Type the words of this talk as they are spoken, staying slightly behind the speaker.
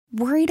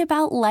Worried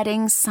about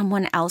letting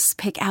someone else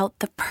pick out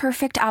the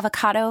perfect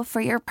avocado for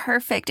your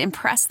perfect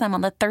impress them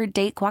on the third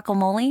date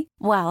guacamole?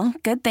 Well,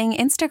 good thing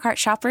Instacart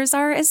shoppers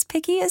are as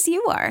picky as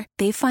you are.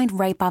 They find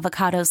ripe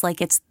avocados like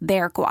it's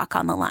their guac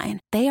on the line.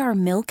 They are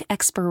milk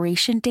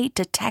expiration date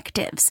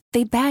detectives.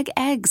 They bag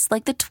eggs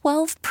like the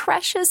 12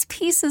 precious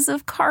pieces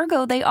of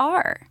cargo they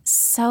are.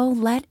 So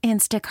let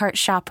Instacart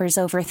shoppers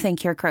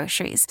overthink your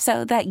groceries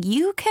so that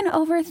you can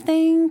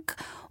overthink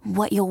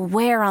what you'll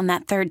wear on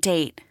that third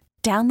date.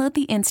 Download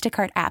the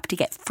Instacart app to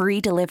get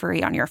free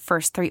delivery on your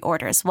first 3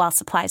 orders while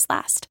supplies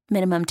last.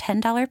 Minimum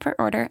 $10 per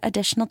order.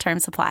 Additional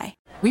terms apply.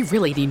 We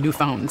really need new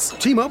phones.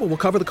 T-Mobile will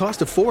cover the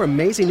cost of 4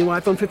 amazing new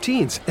iPhone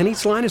 15s, and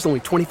each line is only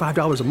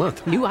 $25 a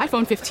month. New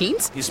iPhone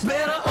 15s? It's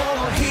better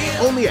over here.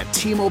 Only at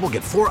T-Mobile,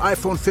 get 4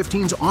 iPhone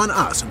 15s on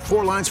us and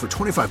 4 lines for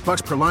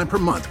 $25 per line per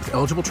month with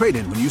eligible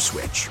trade-in when you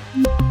switch.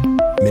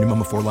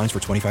 Minimum of 4 lines for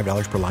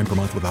 $25 per line per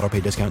month with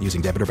autopay discount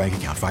using debit or bank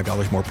account.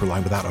 $5 more per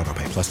line without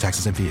autopay, plus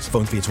taxes and fees.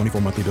 Phone fee at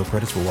 24 monthly bill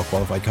credits for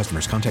well-qualified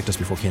customers. Contact us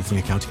before canceling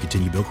account to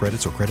continue bill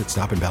credits or credit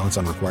stop and balance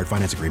on required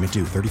finance agreement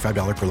due.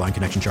 $35 per line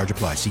connection charge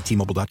applies. See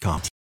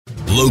T-Mobile.com.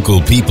 Local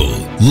people,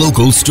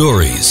 local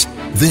stories.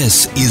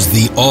 This is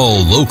the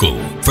All Local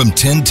from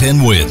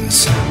 1010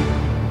 Wins.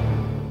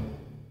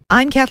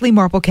 I'm Kathleen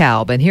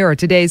Marple-Kalb, and here are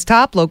today's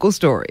top local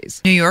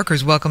stories. New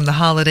Yorkers welcomed the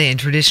holiday in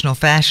traditional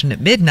fashion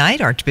at midnight.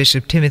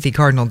 Archbishop Timothy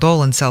Cardinal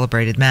Dolan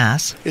celebrated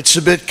Mass. It's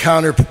a bit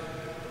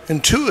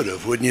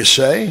counterintuitive, wouldn't you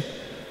say,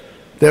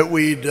 that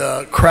we'd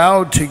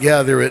crowd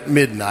together at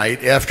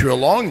midnight after a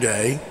long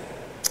day,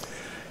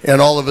 and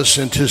all of us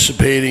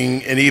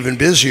anticipating an even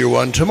busier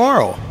one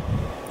tomorrow.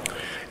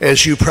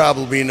 As you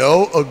probably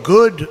know, a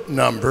good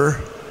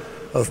number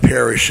of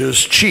parishes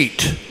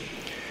cheat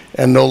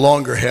and no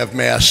longer have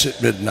Mass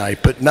at midnight,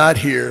 but not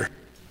here.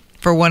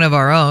 For one of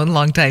our own,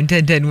 longtime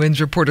 1010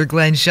 Wins reporter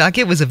Glenn Schuck,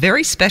 it was a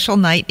very special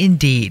night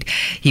indeed.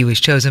 He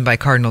was chosen by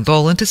Cardinal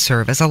Dolan to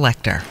serve as a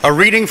lector. A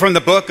reading from the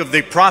book of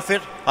the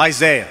prophet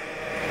Isaiah.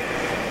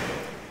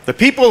 The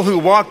people who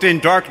walked in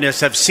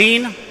darkness have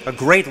seen a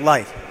great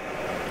light.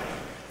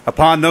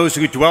 Upon those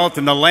who dwelt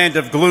in the land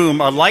of gloom,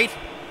 a light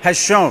has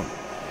shone.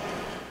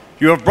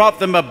 You have brought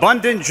them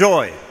abundant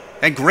joy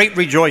and great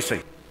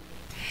rejoicing.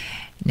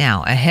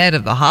 Now, ahead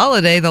of the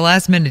holiday, the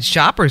last-minute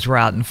shoppers were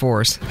out in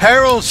force.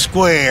 Herald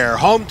Square,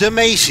 home to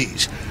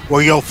Macy's,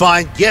 where you'll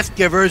find gift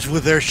givers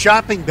with their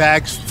shopping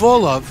bags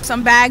full of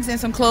some bags and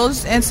some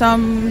clothes and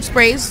some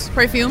sprays,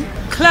 perfume,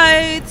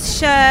 clothes,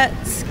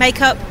 shirts,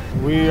 makeup.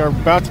 We are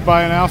about to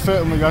buy an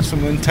outfit and we got some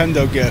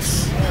Nintendo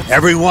gifts.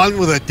 Everyone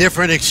with a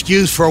different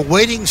excuse for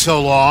waiting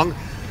so long.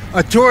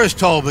 A tourist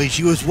told me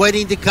she was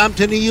waiting to come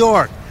to New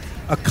York.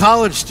 A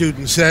college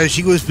student says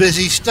she was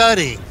busy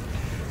studying.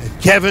 And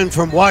Kevin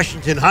from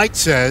Washington Heights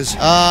says,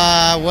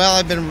 well,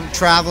 I've been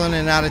traveling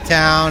and out of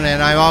town,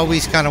 and I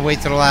always kind of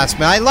wait to the last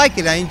minute. I like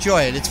it. I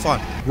enjoy it. It's fun.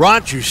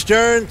 Roger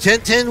Stern,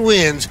 1010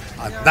 Wins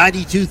on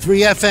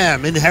 92.3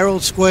 FM in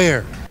Herald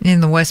Square. In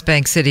the West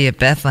Bank city of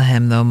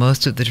Bethlehem, though,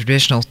 most of the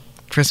traditional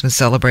Christmas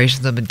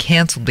celebrations have been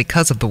canceled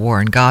because of the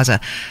war in Gaza.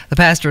 The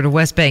pastor at a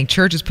West Bank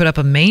church has put up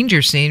a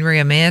manger scene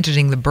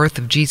reimagining the birth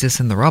of Jesus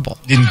in the rubble.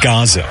 In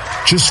Gaza,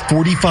 just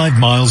 45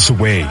 miles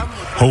away,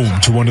 home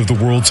to one of the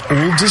world's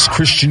oldest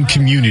Christian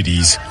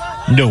communities,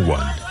 no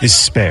one is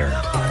spared.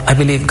 I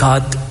believe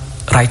God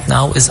right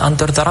now is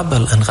under the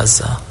rubble in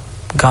Gaza.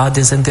 God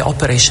is in the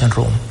operation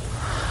room.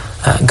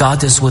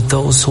 God is with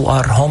those who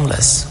are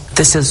homeless.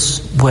 This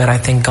is where I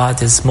think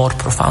God is more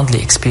profoundly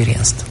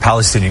experienced.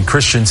 Palestinian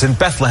Christians in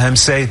Bethlehem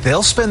say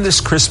they'll spend this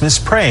Christmas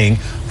praying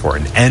for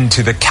an end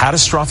to the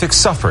catastrophic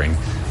suffering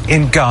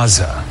in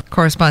Gaza.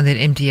 Correspondent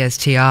Imtiaz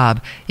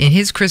Tiab. In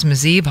his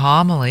Christmas Eve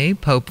homily,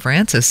 Pope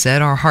Francis said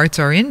our hearts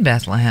are in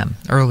Bethlehem.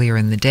 Earlier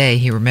in the day,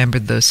 he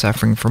remembered those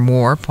suffering from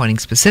war, pointing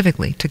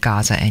specifically to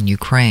Gaza and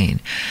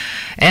Ukraine.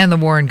 And the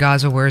war in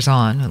Gaza wears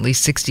on. At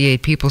least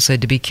 68 people said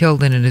to be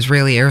killed in an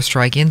Israeli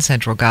airstrike in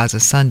central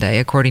Gaza Sunday,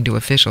 according to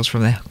officials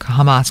from the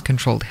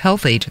Hamas-controlled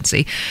health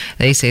agency.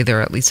 They say there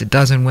are at least a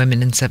dozen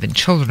women and 7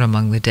 children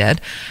among the dead.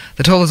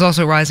 The toll is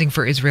also rising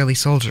for Israeli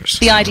soldiers.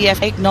 The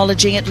IDF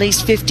acknowledging at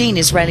least 15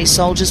 Israeli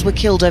soldiers were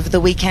killed over the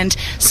weekend,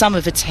 some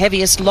of its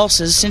heaviest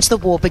losses since the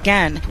war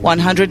began.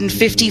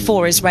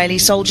 154 Israeli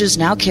soldiers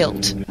now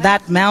killed.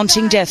 That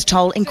mounting death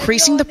toll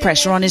increasing the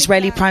pressure on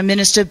Israeli Prime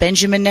Minister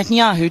Benjamin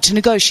Netanyahu to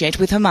negotiate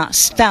with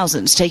Hamas.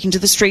 Thousands taking to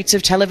the streets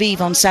of Tel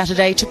Aviv on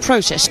Saturday to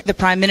protest the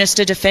Prime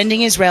Minister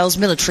defending Israel's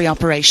military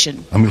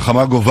operation.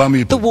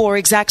 The war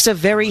exacts a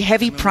very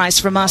heavy price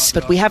from us,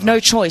 but we have no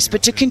choice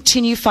but to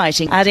continue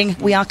fighting, adding,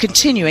 we are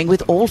continuing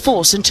with all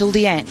force until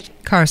the end.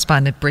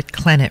 Correspondent Britt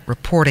Clennett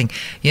reporting.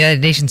 The United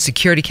Nations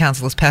Security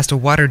Council has passed a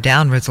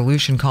watered-down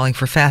resolution calling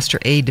for faster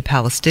aid to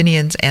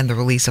Palestinians and the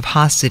release of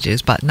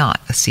hostages, but not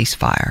a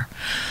ceasefire.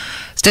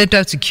 Stepped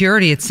up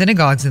security at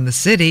synagogues in the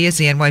city as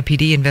the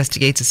NYPD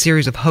investigates a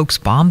series of hoax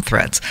bomb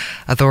threats.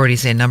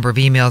 Authorities say a number of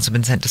emails have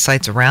been sent to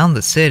sites around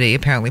the city,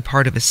 apparently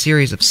part of a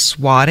series of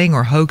swatting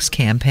or hoax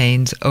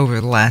campaigns over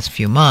the last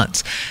few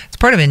months. It's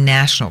part of a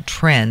national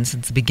trend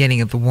since the beginning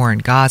of the war in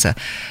Gaza.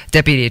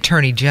 Deputy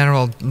Attorney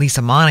General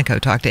Lisa Monaco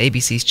talked to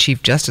ABC's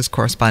Chief Justice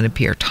correspondent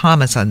Pierre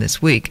Thomas on This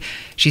Week.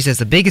 She says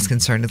the biggest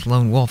concern is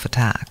lone wolf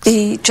attacks.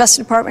 The Justice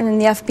Department and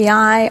the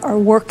FBI are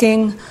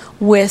working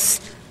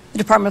with the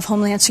Department of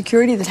Homeland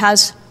Security, that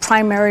has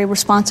primary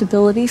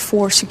responsibility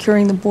for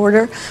securing the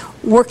border,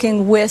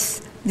 working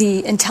with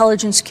the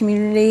intelligence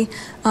community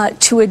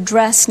to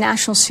address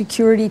national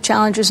security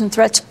challenges and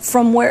threats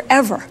from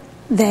wherever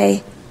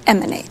they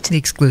emanate. The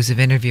exclusive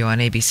interview on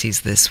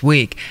ABC's This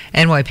Week.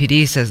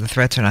 NYPD says the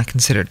threats are not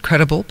considered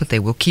credible, but they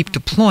will keep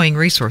deploying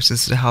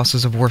resources to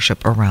houses of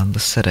worship around the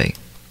city.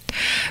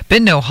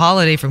 Been no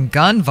holiday from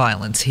gun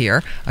violence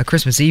here. A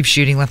Christmas Eve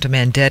shooting left a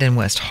man dead in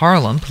West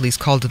Harlem. Police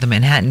called to the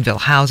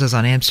Manhattanville houses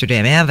on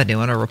Amsterdam Avenue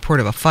on a report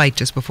of a fight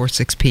just before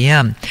 6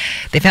 p.m.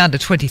 They found a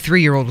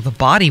 23-year-old with a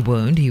body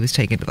wound. He was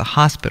taken to the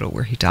hospital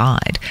where he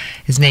died.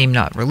 His name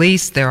not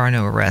released. There are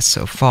no arrests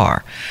so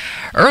far.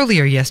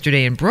 Earlier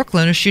yesterday in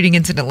Brooklyn, a shooting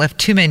incident left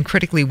 2 men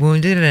critically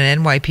wounded and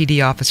an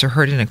NYPD officer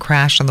hurt in a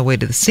crash on the way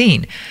to the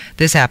scene.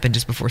 This happened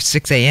just before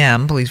 6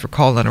 a.m. Police were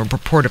called on a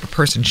report of a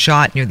person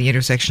shot near the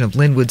intersection of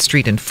Linwood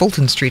Street and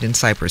Fulton Street in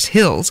Cypress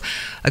Hills.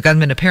 A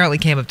gunman apparently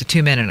came up to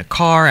 2 men in a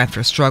car.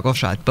 After a struggle,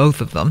 shot both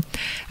of them.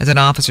 As an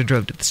officer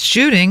drove to the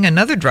shooting,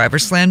 another driver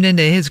slammed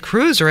into his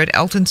cruiser at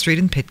Elton Street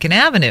and Pitkin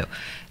Avenue.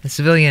 The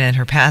civilian and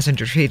her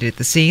passenger treated at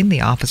the scene.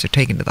 The officer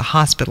taken to the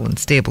hospital in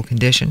stable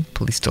condition.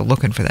 Police still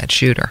looking for that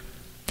shooter.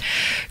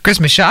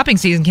 Christmas shopping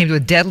season came to a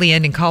deadly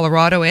end in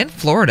Colorado and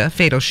Florida.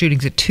 Fatal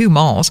shootings at 2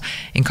 malls.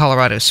 In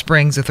Colorado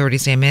Springs,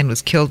 authorities say a man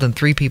was killed and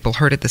 3 people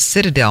hurt at the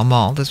Citadel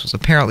Mall. This was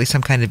apparently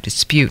some kind of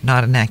dispute,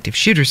 not an active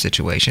shooter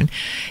situation.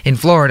 In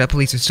Florida,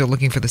 police are still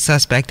looking for the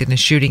suspect in a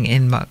shooting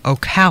in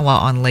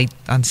Ocala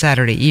on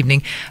Saturday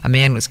evening. A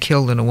man was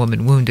killed and a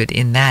woman wounded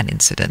in that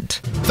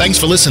incident. Thanks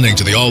for listening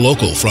to the All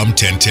Local from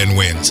 1010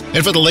 Wins.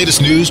 And for the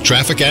latest news,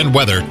 traffic, and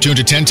weather, tune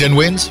to 1010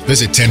 Wins,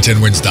 visit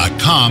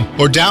 1010wins.com,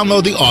 or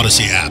download the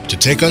Odyssey app to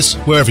take us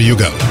wherever you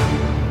go.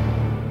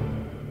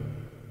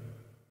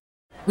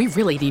 We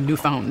really need new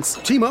phones.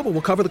 T-Mobile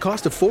will cover the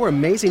cost of 4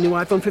 amazing new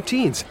iPhone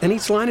 15s, and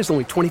each line is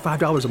only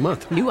 $25 a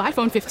month. New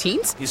iPhone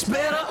 15s? It's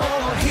better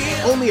over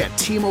here. Only at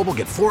T-Mobile,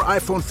 get 4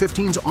 iPhone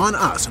 15s on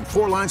us and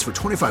 4 lines for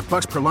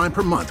 $25 per line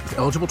per month with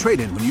eligible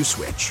trade-in when you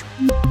switch.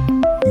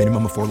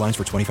 Minimum of 4 lines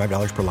for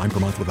 $25 per line per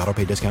month with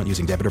autopay discount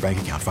using debit or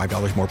bank account.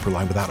 $5 more per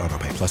line without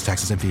autopay, plus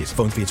taxes and fees.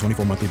 Phone fee at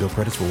 24 monthly bill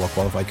credits for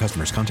well-qualified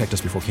customers. Contact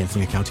us before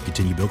canceling account to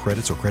continue bill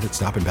credits or credit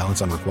stop and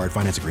balance on required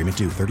finance agreement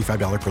due.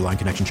 $35 per line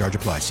connection charge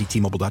applies. See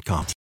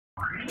T-Mobile.com.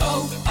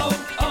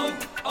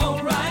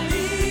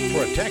 O'Reilly.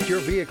 Protect your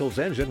vehicle's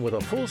engine with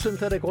a full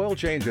synthetic oil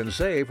change and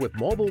save with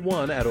Mobile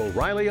One at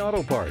O'Reilly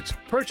Auto Parts.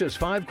 Purchase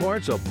 5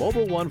 quarts of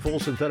Mobile One full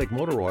synthetic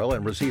motor oil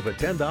and receive a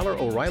 $10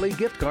 O'Reilly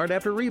gift card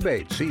after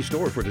rebate. See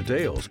store for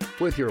details.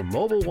 With your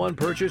Mobile One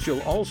purchase,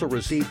 you'll also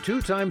receive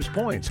 2 times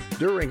points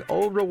during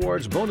O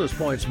Rewards Bonus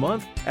Points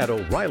Month at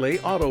O'Reilly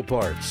Auto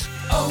Parts.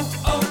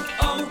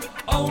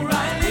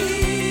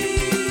 O'Reilly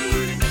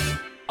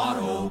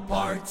Auto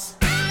Parts.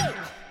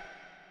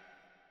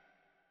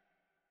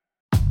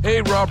 Hey,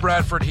 Rob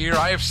Bradford here.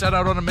 I have set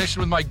out on a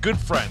mission with my good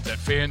friends at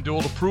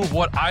FanDuel to prove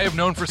what I have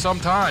known for some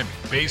time.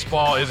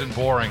 Baseball isn't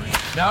boring.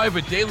 Now I have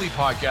a daily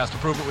podcast to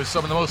prove it with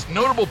some of the most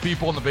notable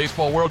people in the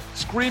baseball world,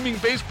 screaming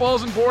baseball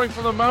isn't boring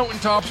from the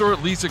mountaintops, or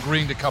at least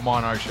agreeing to come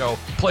on our show.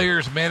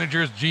 Players,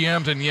 managers,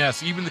 GMs, and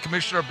yes, even the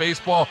commissioner of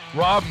baseball,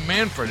 Rob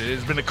Manfred. It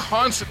has been a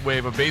constant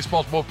wave of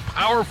baseball's most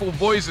powerful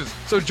voices.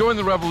 So join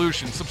the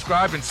revolution.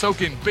 Subscribe and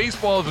soak in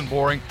Baseball Isn't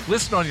Boring.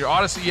 Listen on your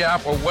Odyssey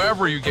app or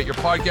wherever you get your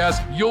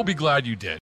podcasts. You'll be glad you did.